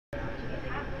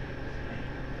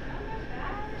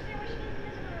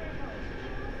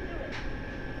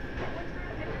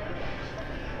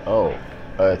Oh,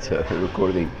 it's a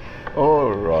recording.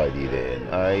 Alrighty then.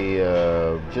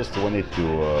 I just wanted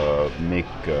to make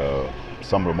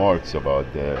some remarks about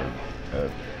uh,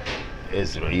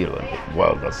 Israel and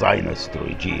well, the Zionist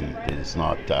regime. It is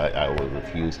not. I will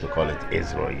refuse to call it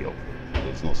Israel.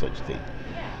 There's no such thing.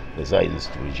 The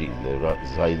Zionist regime, the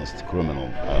Zionist criminal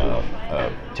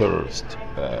terrorist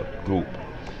group,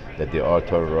 that they are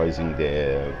terrorizing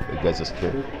the Gaza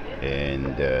Strip,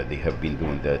 and they have been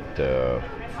doing that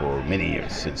for many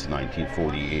years, since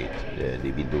 1948.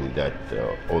 They've been doing that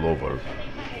all over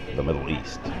the Middle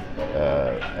East.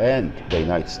 And the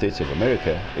United States of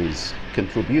America is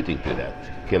contributing to that,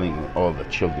 killing all the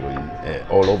children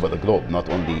all over the globe, not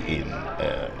only in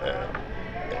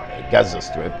Gaza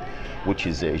Strip, which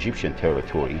is Egyptian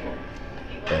territory.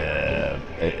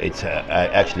 It's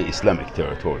actually Islamic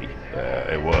territory.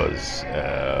 It was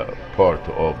part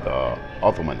of the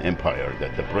Ottoman Empire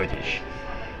that the British,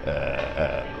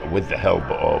 with the help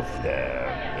of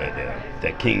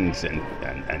the kings and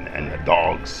the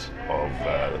dogs of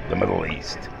the Middle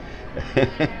East,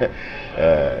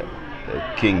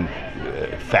 King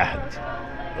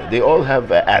Fahd, they all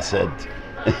have Assad.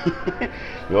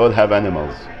 We all have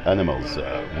animals,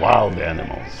 wild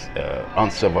animals,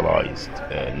 uncivilized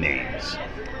names.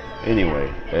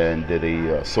 Anyway, and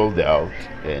they sold out,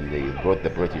 and they brought the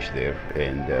British there,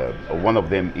 and one of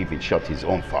them even shot his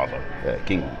own father,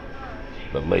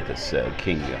 the latest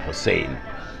King Hussein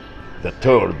the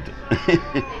third,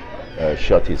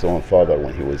 shot his own father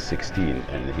when he was 16,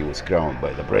 and he was crowned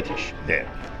by the British there.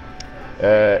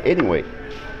 Anyway.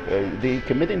 They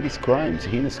committing these crimes,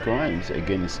 heinous crimes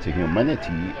against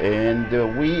humanity, and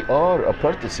we are a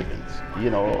participant.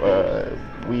 You know,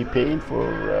 we paying for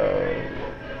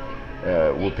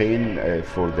we're paying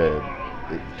for the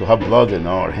to have blood in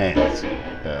our hands.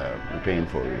 We're paying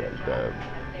for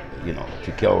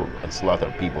to kill and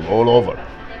slaughter people all over,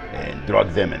 and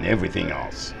drug them and everything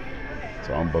else.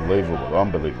 So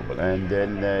unbelievable. And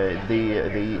then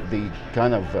they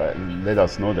kind of let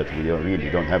us know that we really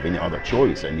don't have any other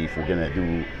choice. And if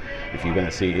you're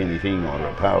gonna say anything or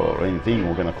repel or anything,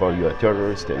 we're gonna call you a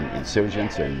terrorist and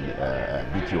insurgents, and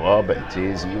beat you up and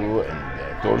tase you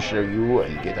and torture you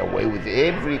and get away with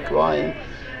every crime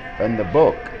in the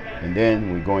book. And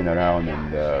then we're going around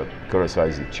and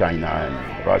criticizing China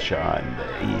and Russia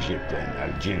and Egypt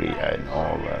and Algeria and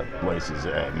all places,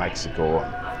 Mexico.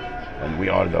 And we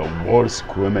are the worst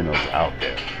criminals out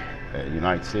there.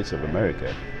 United States of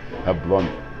America have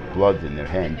blood in their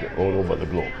hand all over the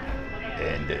globe.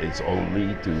 And it's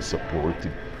only to support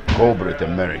corporate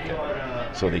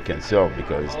America so they can sell,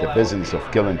 because the business of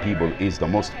killing people is the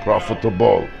most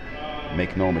profitable,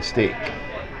 make no mistake.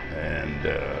 And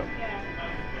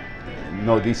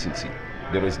no decency.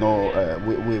 There is no,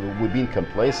 we've been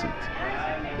complacent.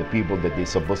 The people that they're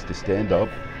supposed to stand up,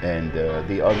 and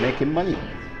they are making money.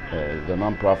 The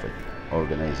non-profit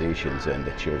organizations and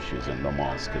the churches and the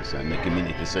mosques and the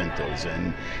community centers,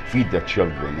 and feed the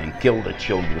children and kill the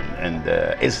children, and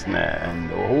ISNA and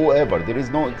whoever. There is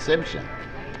no exception.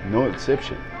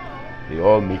 They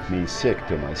all make me sick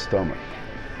to my stomach.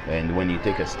 And when you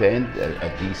take a stand,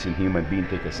 a decent human being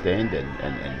take a stand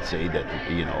and say that,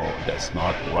 that's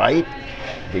not right,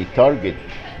 they target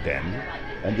them,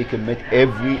 and they commit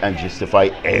and justify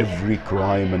every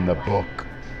crime in the book.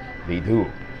 They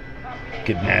do.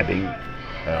 Kidnapping,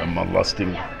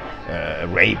 molesting,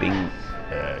 raping,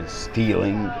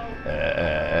 stealing,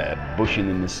 bushing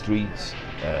in the streets,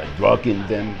 drugging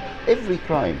them. Every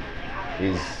crime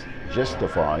is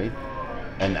justified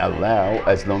and allowed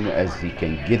as long as he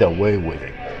can get away with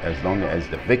it, as long as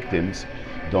the victims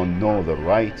don't know the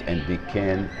right and they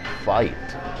can fight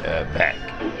back.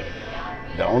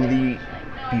 The only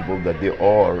people that they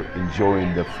are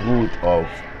enjoying the fruit of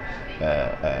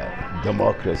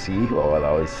democracy, or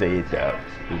I would say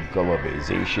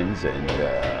globalizations and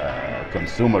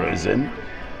consumerism,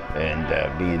 and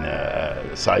being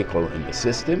a cycle in the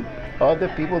system, are the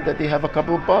people that they have a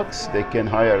couple of bucks. They can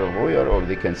hire a lawyer, or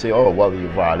they can say, oh, well, you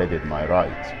violated my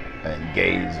rights, and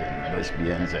gays and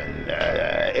lesbians and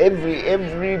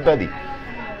everybody.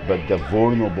 But the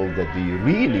vulnerable that they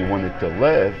really wanted to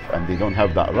live, and they don't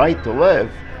have that right to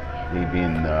live, they've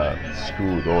been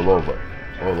screwed all over.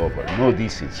 No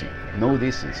decency.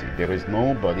 There is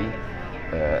nobody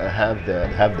have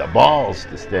the balls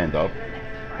to stand up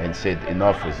and say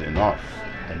enough is enough.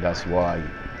 And that's why,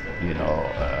 we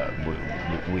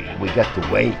got to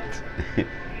wait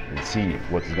and see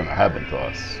what is going to happen to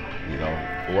us.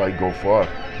 Why go far?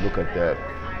 Look at the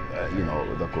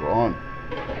Quran.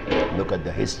 Look at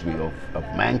the history of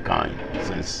mankind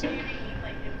since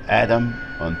Adam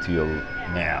until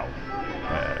now.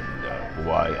 And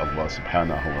why Allah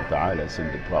subhanahu wa ta'ala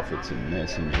sent the prophets and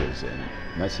messengers and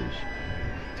message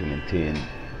to maintain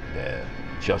the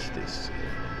justice.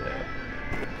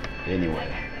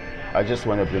 Anyway, I just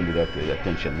want to bring that to the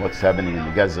attention. What's happening in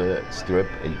the Gaza Strip,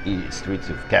 in the streets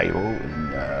of Cairo,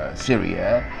 in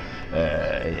Syria,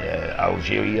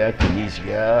 Algeria,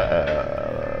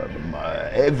 Tunisia,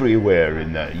 everywhere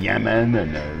in Yemen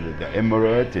and the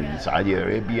Emirates, in Saudi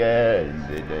Arabia,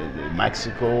 in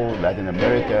Mexico, Latin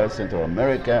America, Central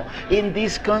America. In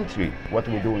this country, what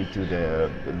we're doing to the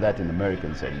Latin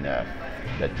Americans, and that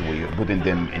we're putting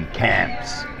them in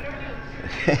camps.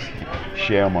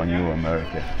 Shame on you,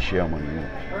 America. Shame on you.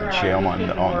 And shame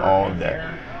on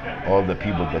all the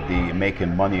people that they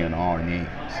making money on our names,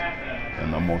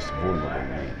 and the most vulnerable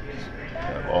names.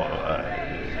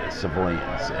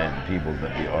 Civilians and people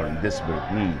that they are in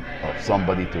desperate need of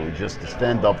somebody to just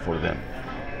stand up for them.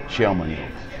 Shame on you.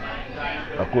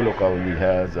 أقول قولي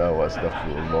هذا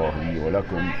وأستغفر الله لي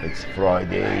ولكم. It's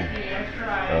Friday.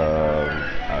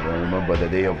 I don't remember the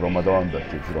day of Ramadan, but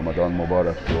it's Ramadan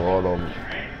Mubarak to all of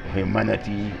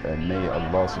humanity, and may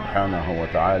Allah subhanahu wa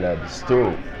ta'ala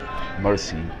bestow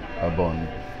mercy upon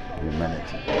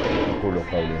humanity. أقول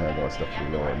قولي هذا وأستغفر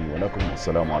الله لي ولكم.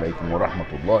 السلام عليكم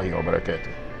ورحمة الله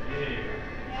وبركاته.